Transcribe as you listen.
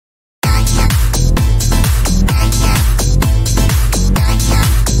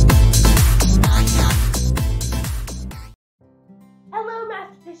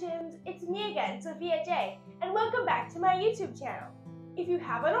Sophia J, and welcome back to my YouTube channel. If you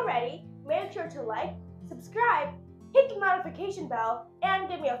haven't already, make sure to like, subscribe, hit the notification bell, and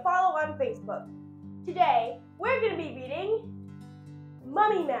give me a follow on Facebook. Today, we're going to be reading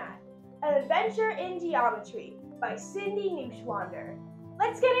Mummy Math, An Adventure in Geometry by Cindy Nueschwander.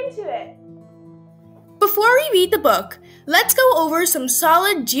 Let's get into it. Before we read the book, let's go over some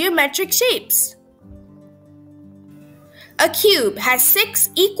solid geometric shapes. A cube has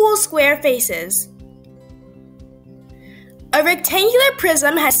 6 equal square faces. A rectangular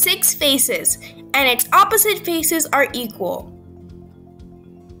prism has 6 faces, and its opposite faces are equal.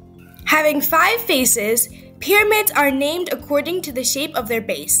 Having 5 faces, pyramids are named according to the shape of their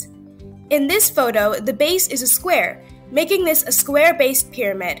base. In this photo, the base is a square, making this a square-based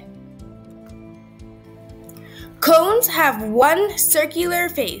pyramid. Cones have 1 circular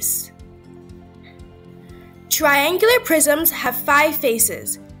face. Triangular prisms have 5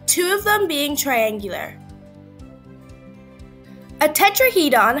 faces, 2 of them being triangular. A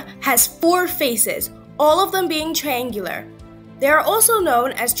tetrahedron has 4 faces, all of them being triangular. They are also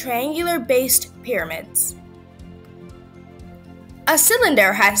known as triangular-based pyramids. A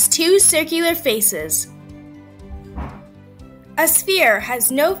cylinder has 2 circular faces. A sphere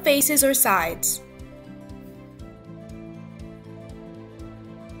has no faces or sides.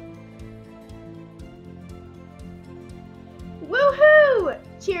 Woohoo!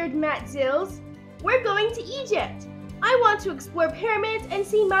 Cheered Matt Zills. We're going to Egypt. I want to explore pyramids and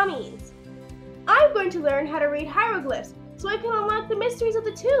see mummies. I'm going to learn how to read hieroglyphs so I can unlock the mysteries of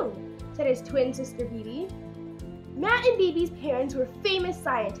the tomb, said his twin sister Bibi. Matt and Bibi's parents were famous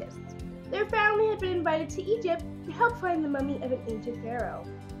scientists. Their family had been invited to Egypt to help find the mummy of an ancient pharaoh.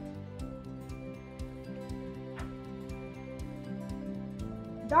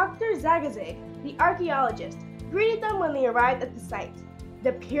 Dr. Zagazig, the archaeologist, greeted them when they arrived at the site.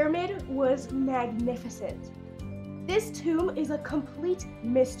 The pyramid was magnificent. This tomb is a complete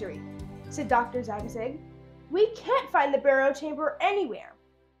mystery, said Dr. Zagazig. We can't find the burial chamber anywhere.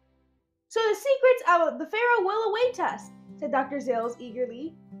 So the secrets of the pharaoh will await us, said Dr. Zills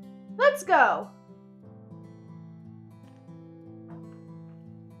eagerly. Let's go.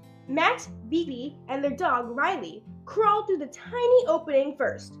 Matt, Bibi, and their dog Riley crawled through the tiny opening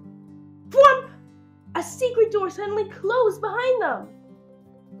first. Thwomp! A secret door suddenly closed behind them.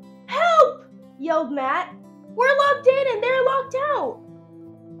 Help! Yelled Matt. We're locked in and they're locked out.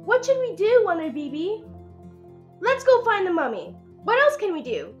 What should we do? Wondered Bibi. Let's go find the mummy. What else can we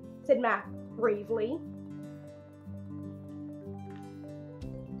do? Said Matt bravely.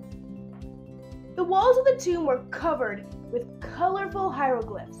 The walls of the tomb were covered with colorful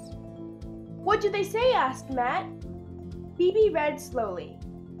hieroglyphs. What did they say? Asked Matt. Bibi read slowly.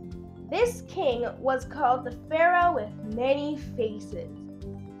 This king was called the Pharaoh with many faces.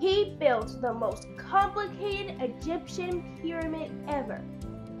 He built the most complicated Egyptian pyramid ever.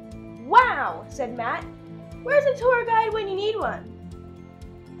 Wow, said Matt. Where's a tour guide when you need one?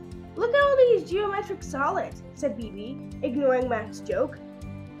 Look at all these geometric solids, said Bibi, ignoring Matt's joke.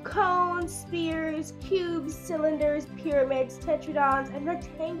 Cones, spheres, cubes, cylinders, pyramids, tetrahedrons, and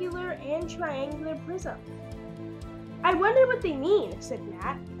rectangular and triangular prisms. I wonder what they mean, said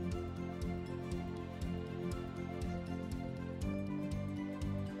Matt.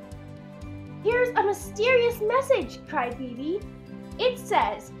 Here's a mysterious message, cried Bibi. It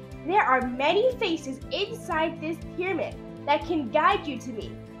says, there are many faces inside this pyramid that can guide you to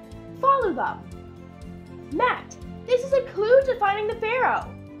me. Follow them. Matt, this is a clue to finding the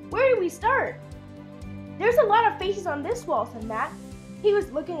pharaoh. Where do we start? There's a lot of faces on this wall, said Matt. He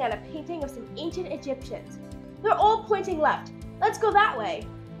was looking at a painting of some ancient Egyptians. They're all pointing left. Let's go that way.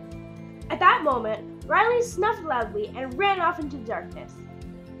 At that moment, Riley snuffed loudly and ran off into the darkness.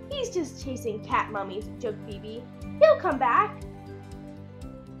 He's just chasing cat mummies, joked Bibi. He'll come back.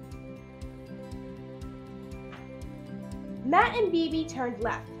 Matt and Bibi turned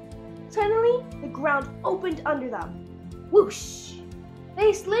left. Suddenly, the ground opened under them. Whoosh!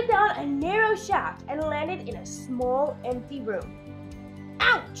 They slid down a narrow shaft and landed in a small, empty room.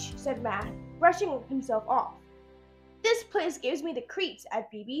 Ouch, said Matt, brushing himself off. This place gives me the creeps, said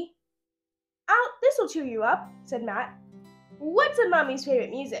Bibi. This'll cheer you up, said Matt. What's a mummy's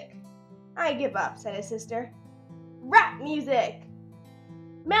favorite music? I give up, said his sister. Rap music!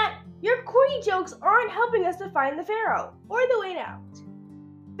 Matt, your corny jokes aren't helping us to find the pharaoh or the way out.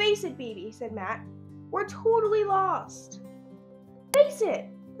 Face it, Bibi, said Matt. We're totally lost. Face it!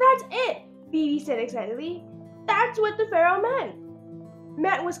 That's it, Bibi said excitedly. That's what the pharaoh meant.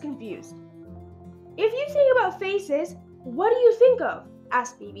 Matt was confused. If you think about faces, what do you think of?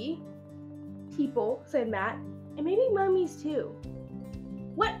 Asked Bibi. People, said Matt, and maybe mummies too.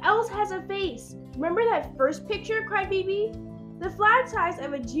 What else has a face? Remember that first picture, cried Bibi? The flat sides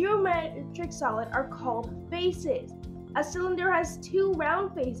of a geometric solid are called faces. A cylinder has 2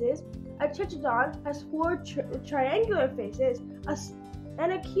 round faces, a tetrahedron has 4 triangular faces,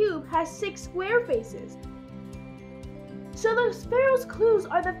 and a cube has 6 square faces. So the Pharaoh's clues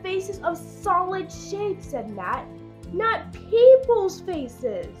are the faces of solid shapes, said Matt, not people's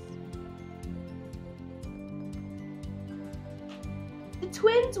faces. The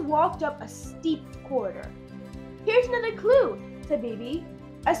twins walked up a steep corridor. Here's another clue, said Bibi.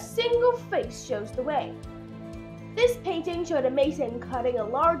 A single face shows the way. This painting showed a mason cutting a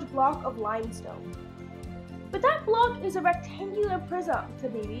large block of limestone. But that block is a rectangular prism,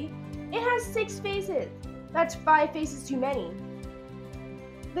 said Bibi. It has 6 faces. That's 5 faces too many.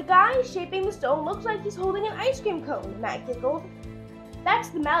 The guy shaping the stone looks like he's holding an ice cream cone, Matt giggled. That's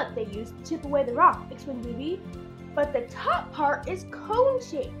the mallet they used to chip away the rock, explained Bibi. But the top part is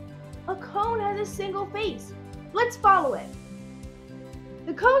cone-shaped. A cone has a single face. Let's follow it.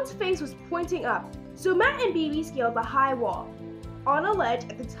 The cone's face was pointing up, so Matt and Bibi scaled the high wall. On a ledge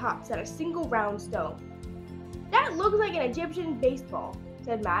at the top sat a single round stone. That looks like an Egyptian baseball,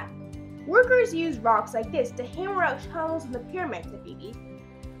 said Matt. Workers use rocks like this to hammer out tunnels in the pyramid, said Bibi.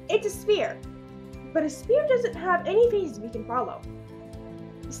 It's a sphere, but a sphere doesn't have any faces we can follow.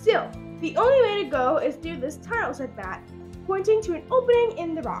 Still, the only way to go is through this tunnel, said Matt, pointing to an opening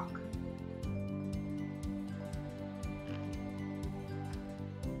in the rock.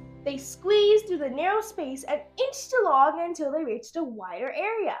 They squeezed through the narrow space and inched along until they reached a wider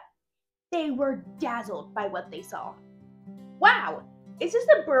area. They were dazzled by what they saw. Wow, is this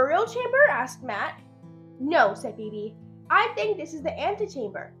the burial chamber? Asked Matt. No, said Bibi. I think this is the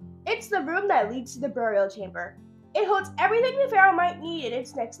antechamber. It's the room that leads to the burial chamber. It holds everything the Pharaoh might need in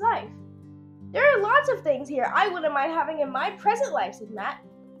its next life. There are lots of things here I wouldn't mind having in my present life, said Matt.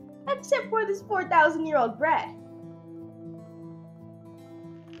 Except for this 4,000-year-old bread.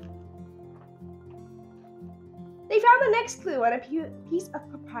 They found the next clue on a piece of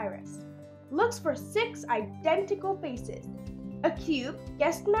papyrus. Looks for 6 identical faces. A cube,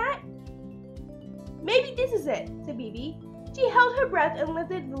 guessed Matt? Maybe this is it, said Bibi. She held her breath and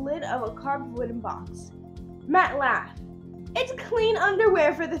lifted the lid of a carved wooden box. Matt laughed. It's clean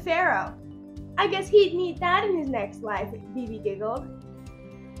underwear for the Pharaoh. I guess he'd need that in his next life, Bibi giggled.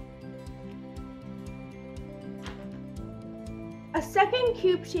 A second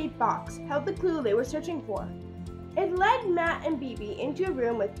cube-shaped box held the clue they were searching for. It led Matt and Bibi into a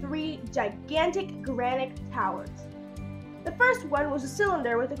room with 3 gigantic granite towers. The first one was a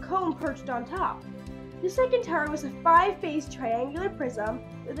cylinder with a cone perched on top. The second tower was a 5-faced triangular prism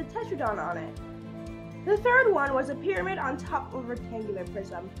with a tetrahedron on it. The third one was a pyramid on top of a rectangular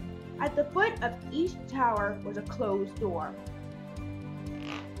prism. At the foot of each tower was a closed door.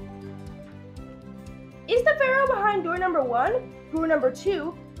 Is the Pharaoh behind door number 1, door number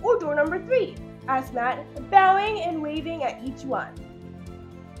 2, or door number 3? Asked Matt, bowing and waving at each one.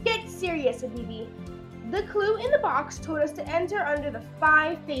 Get serious, said Bibi. The clue in the box told us to enter under the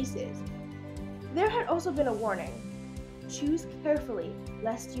 5 faces. There had also been a warning. Choose carefully,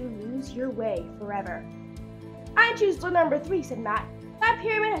 lest you lose your way forever. I choose door number 3, said Matt. That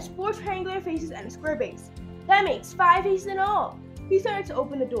pyramid has 4 triangular faces and a square base. That makes 5 faces in all. He started to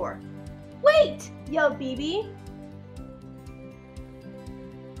open the door. Wait! Yelled Bibi.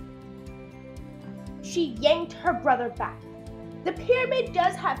 She yanked her brother back. The pyramid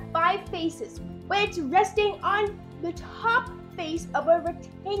does have 5 faces, but it's resting on the top face of a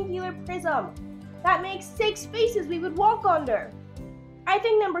rectangular prism. That makes 6 faces we would walk under. I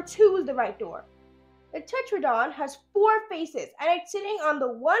think number 2 is the right door. The tetrahedron has 4 faces, and it's sitting on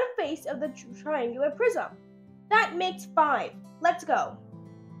the one face of the triangular prism. That makes 5. Let's go.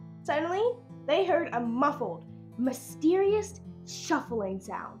 Suddenly, they heard a muffled, mysterious shuffling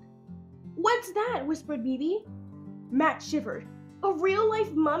sound. What's that? Whispered Bibi. Matt shivered. A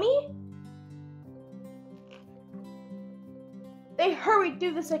real-life mummy? They hurried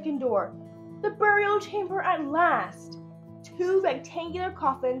through the second door. The burial chamber at last. 2 rectangular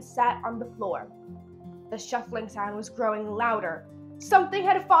coffins sat on the floor. The shuffling sound was growing louder. Something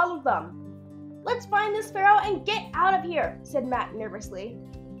had followed them. Let's find this Pharaoh and get out of here, said Matt nervously.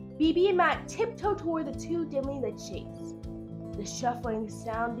 Bibi and Matt tiptoed toward the 2 dimly lit shapes. The shuffling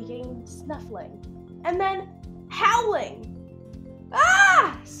sound became snuffling, and then howling.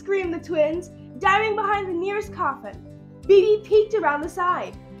 Ah! Screamed the twins, diving behind the nearest coffin. Bibi peeked around the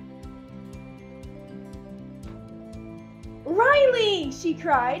side. Riley, she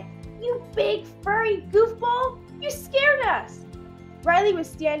cried. You big furry goofball! You scared us! Riley was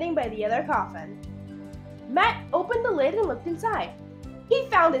standing by the other coffin. Matt opened the lid and looked inside. "He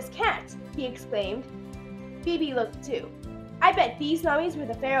found his cat," he exclaimed. Bibi looked too. "I bet these mummies were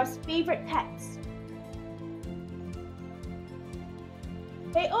the Pharaoh's favorite pets."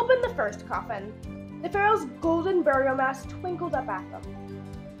 They opened the first coffin. The Pharaoh's golden burial mask twinkled up at them.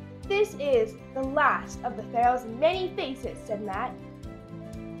 "This is the last of the Pharaoh's many faces," said Matt.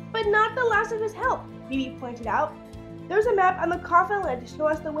 "But not the last of his help," Bibi pointed out. "There's a map on the coffin lid to show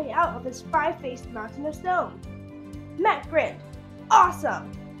us the way out of this five-faced mountain of stone." Matt grinned. "Awesome!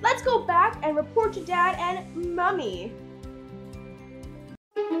 Let's go back and report to Dad and Mummy."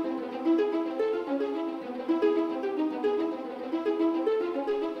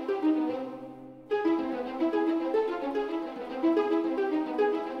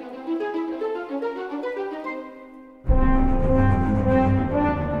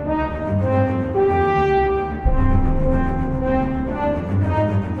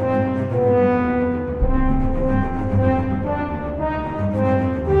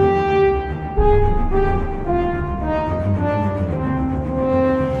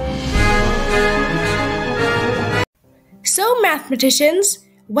 So, mathematicians,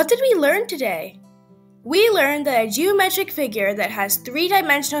 what did we learn today? We learned that a geometric figure that has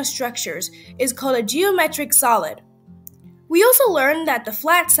three-dimensional structures is called a geometric solid. We also learned that the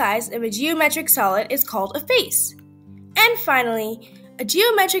flat size of a geometric solid is called a face. And finally, a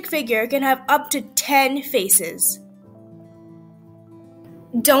geometric figure can have up to 10 faces.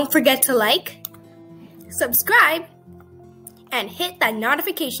 Don't forget to like, subscribe, and hit that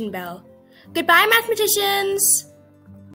notification bell. Goodbye, mathematicians!